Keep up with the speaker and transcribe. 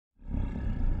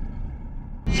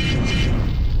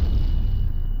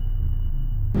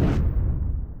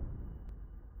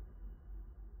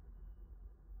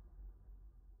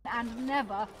and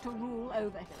never to rule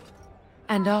over him.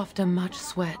 And after much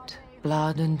sweat,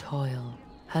 blood and toil,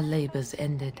 her labors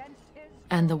ended,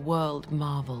 and the world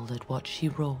marveled at what she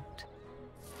wrought.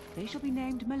 They shall be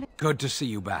named Good to see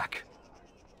you back.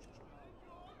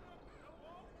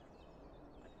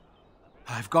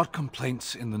 I've got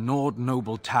complaints in the Nord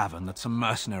Noble Tavern that some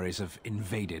mercenaries have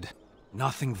invaded.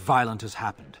 Nothing violent has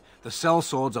happened. The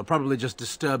sellswords are probably just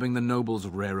disturbing the noble's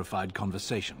rarefied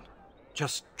conversation.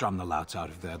 Just drum the louts out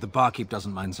of there. The barkeep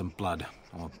doesn't mind some blood.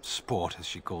 Or sport, as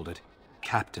she called it.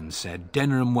 Captain said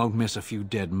Denerim won't miss a few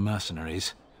dead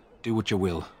mercenaries. Do what you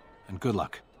will, and good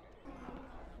luck.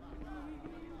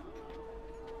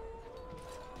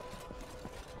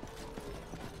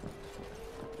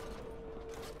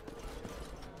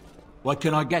 What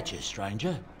can I get you,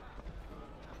 stranger?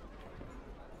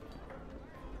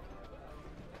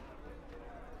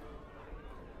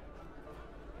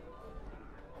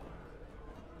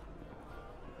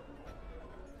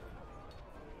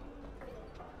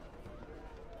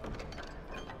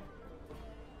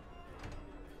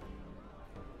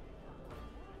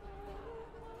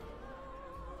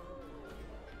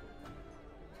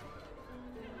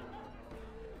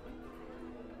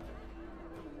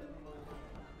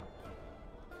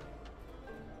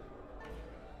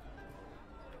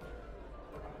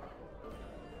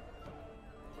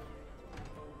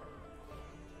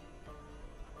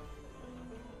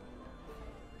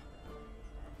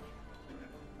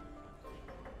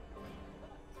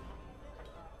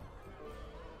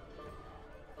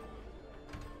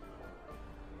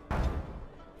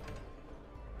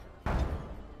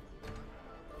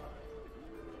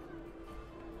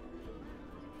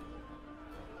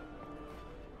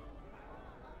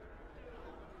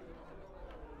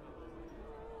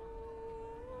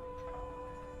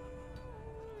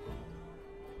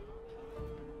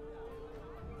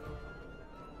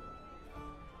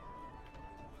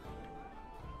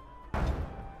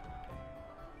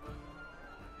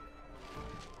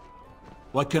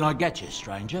 What can I get you,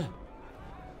 stranger?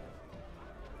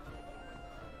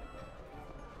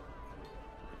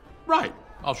 Right,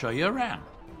 I'll show you around.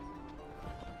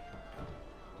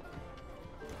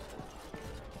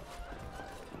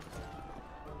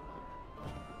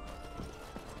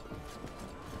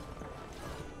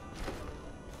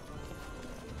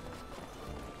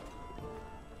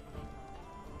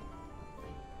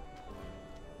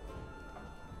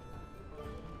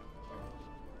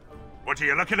 What are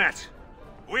you looking at?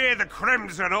 We're the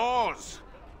Crimson Oars.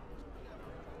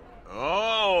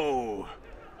 Oh,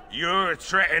 you're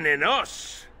threatening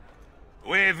us?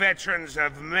 We're veterans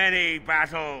of many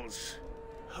battles.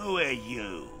 Who are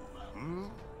you, hmm?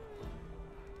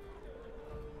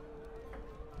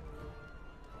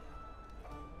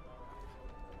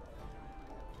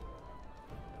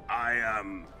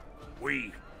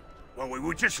 Well, we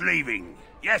were just leaving.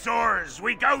 Yes, oars,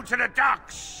 we go to the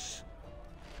docks.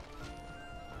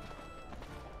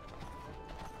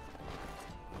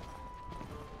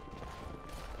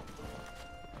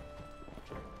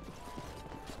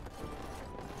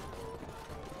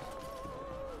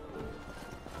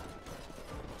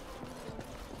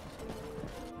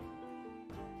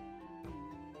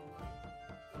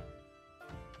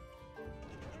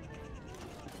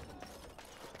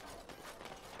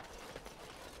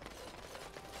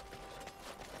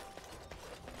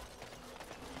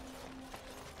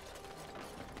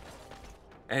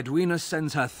 Edwina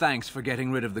sends her thanks for getting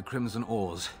rid of the Crimson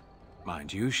Oars.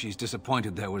 Mind you, she's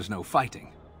disappointed there was no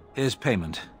fighting. Here's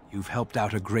payment. You've helped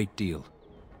out a great deal.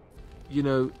 You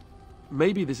know,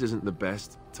 maybe this isn't the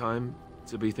best time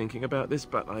to be thinking about this,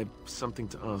 but I've something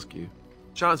to ask you.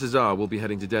 Chances are we'll be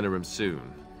heading to Denerim soon.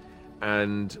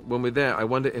 And when we're there, I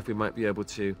wonder if we might be able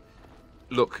to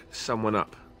look someone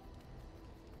up.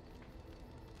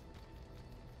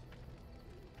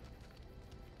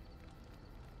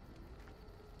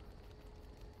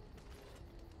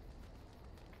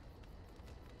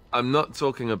 I'm not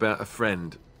talking about a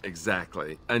friend,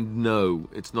 exactly. And no,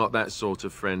 it's not that sort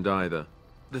of friend either.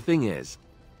 The thing is,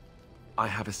 I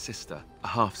have a sister, a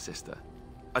half-sister.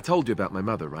 I told you about my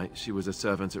mother, right? She was a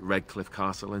servant at Redcliffe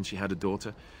Castle and she had a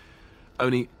daughter.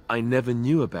 Only, I never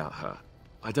knew about her.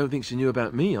 I don't think she knew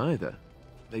about me either.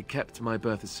 They kept my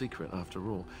birth a secret, after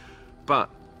all. But,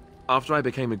 after I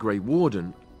became a Grey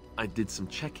Warden, I did some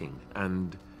checking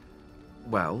and,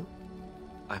 well,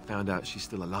 I found out she's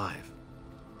still alive.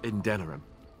 In Denerim.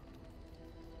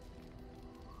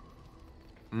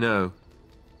 No.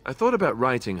 I thought about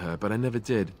writing her, but I never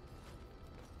did.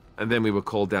 And then we were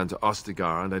called down to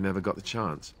Ostagar, and I never got the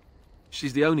chance.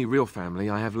 She's the only real family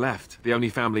I have left. The only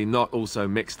family not also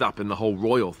mixed up in the whole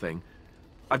royal thing.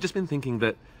 I've just been thinking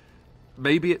that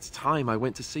maybe it's time I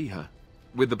went to see her.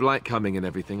 With the blight coming and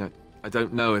everything, I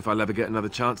don't know if I'll ever get another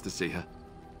chance to see her.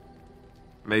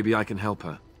 Maybe I can help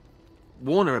her.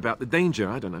 Warn her about the danger,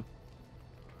 I don't know.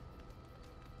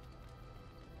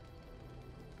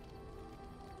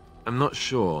 I'm not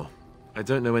sure. I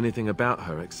don't know anything about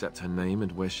her except her name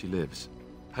and where she lives.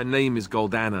 Her name is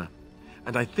Goldanna,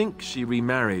 and I think she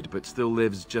remarried but still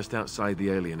lives just outside the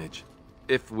alienage.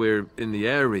 If we're in the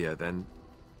area, then,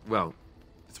 well,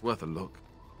 it's worth a look.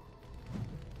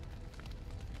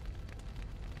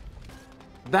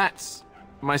 That's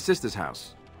my sister's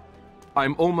house.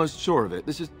 I'm almost sure of it.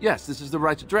 This is the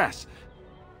right address.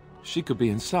 She could be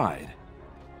inside.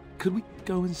 Could we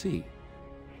go and see?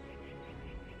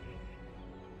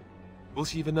 Will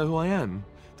she even know who I am?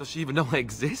 Does she even know I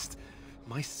exist?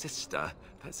 My sister?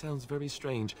 That sounds very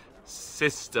strange.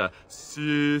 Sister.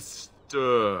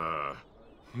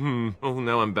 Oh,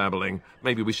 now I'm babbling.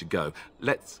 Maybe we should go.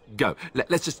 Let's go.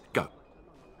 Let's just go.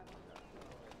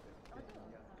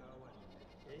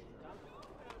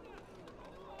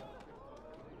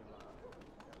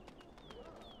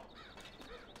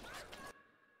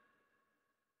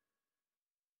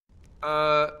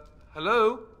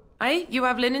 Hello? Hey, you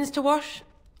have linens to wash?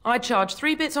 I charge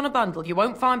 3 bits on a bundle. You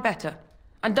won't find better.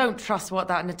 And don't trust what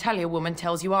that Natalia woman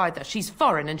tells you either. She's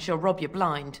foreign and she'll rob you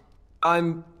blind.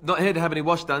 I'm not here to have any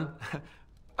wash done.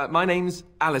 My name's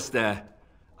Alistair.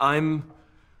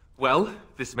 Well,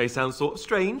 this may sound sort of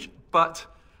strange, but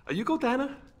are you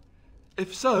Goldanna?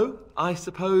 If so, I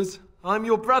suppose I'm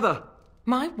your brother.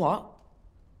 My what?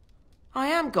 I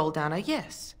am Goldanna,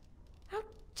 yes. How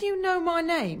do you know my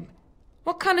name?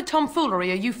 What kind of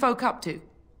tomfoolery are you folk up to?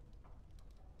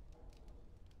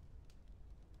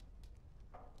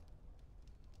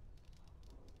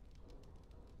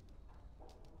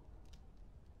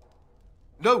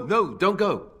 No, don't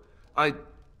go.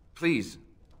 Please,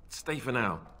 stay for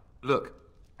now. Look,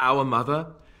 our mother,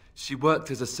 she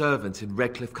worked as a servant in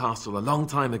Redcliffe Castle a long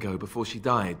time ago before she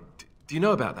died. Do you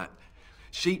know about that?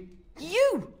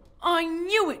 You! I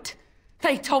knew it!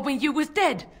 They told me you was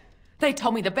dead. They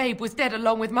told me the babe was dead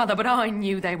along with mother, but I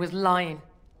knew they was lying.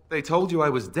 They told you I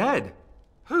was dead?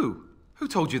 Who? Who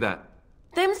told you that?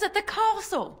 Them's at the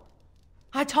castle.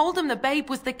 I told them the babe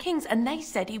was the king's and they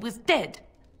said he was dead.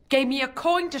 Gave me a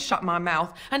coin to shut my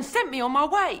mouth and sent me on my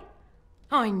way.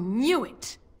 I knew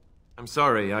it. I'm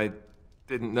sorry, I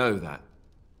didn't know that.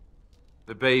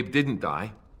 The babe didn't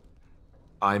die.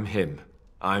 I'm him.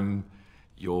 I'm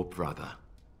your brother.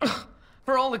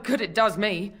 For all the good it does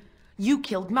me. You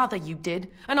killed mother, you did,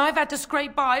 and I've had to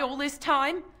scrape by all this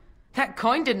time. That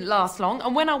coin didn't last long,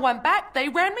 and when I went back, they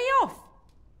ran me off.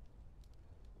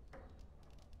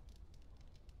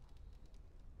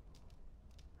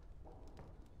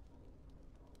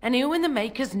 And who in the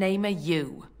Maker's name are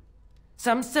you?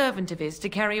 Some servant of his to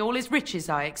carry all his riches,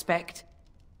 I expect.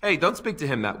 Hey, don't speak to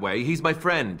him that way. He's my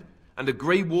friend, and a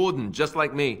Grey Warden just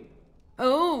like me.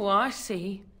 Oh, I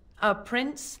see. A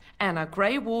prince and a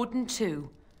Grey Warden too.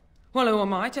 Well, who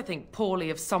am I to think poorly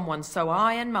of someone so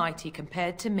high and mighty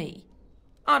compared to me?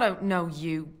 I don't know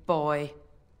you, boy.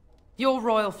 Your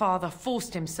royal father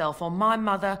forced himself on my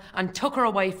mother and took her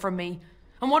away from me.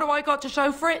 And what do I got to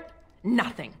show for it?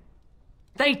 Nothing.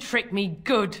 They tricked me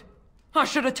good. I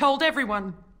should have told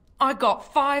everyone. I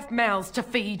got 5 mouths to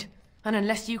feed. And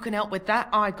unless you can help with that,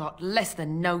 I got less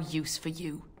than no use for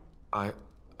you.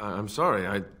 I'm sorry,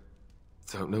 I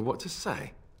don't know what to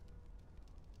say.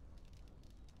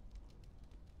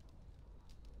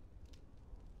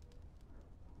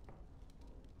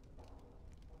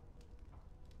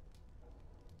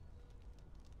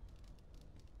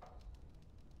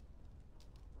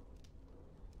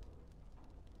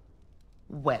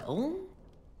 Well?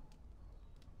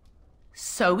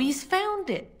 So he's found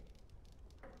it.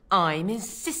 I'm his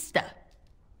sister.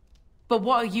 But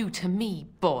what are you to me,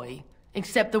 boy?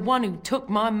 Except the one who took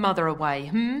my mother away,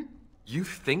 hmm? You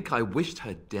think I wished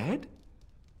her dead?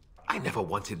 I never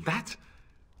wanted that.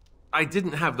 I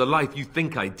didn't have the life you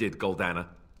think I did, Goldanna.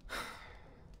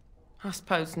 I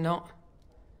suppose not.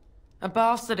 A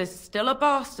bastard is still a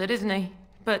bastard, isn't he?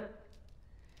 But...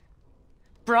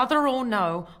 brother or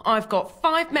no, I've got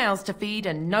 5 mouths to feed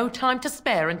and no time to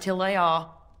spare until they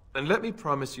are. And let me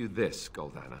promise you this,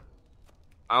 Goldanna.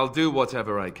 I'll do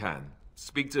whatever I can,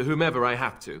 speak to whomever I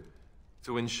have to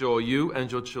ensure you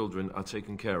and your children are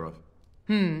taken care of.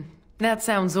 That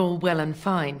sounds all well and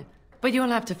fine. But you'll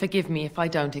have to forgive me if I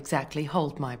don't exactly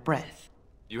hold my breath.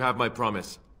 You have my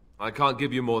promise. I can't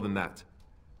give you more than that.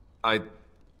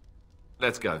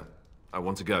 Let's go. I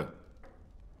want to go.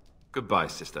 Goodbye,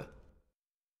 sister.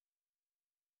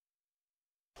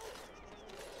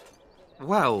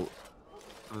 Well,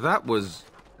 That was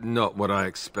not what I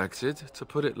expected, to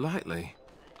put it lightly.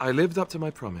 I lived up to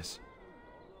my promise,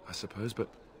 I suppose, but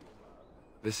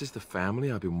this is the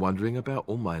family I've been wondering about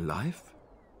all my life?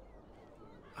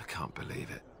 I can't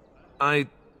believe it. I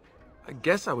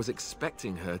guess I was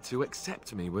expecting her to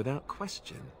accept me without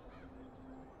question.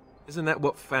 Isn't that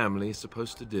what family is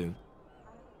supposed to do?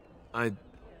 I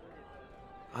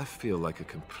feel like a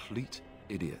complete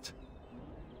idiot.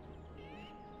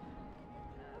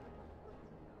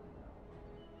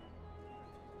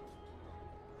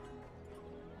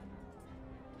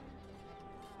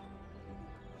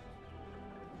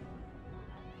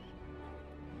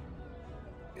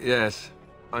 Yes,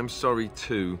 I'm sorry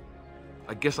too.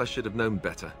 I guess I should have known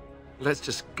better. Let's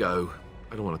just go.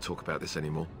 I don't want to talk about this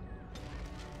anymore.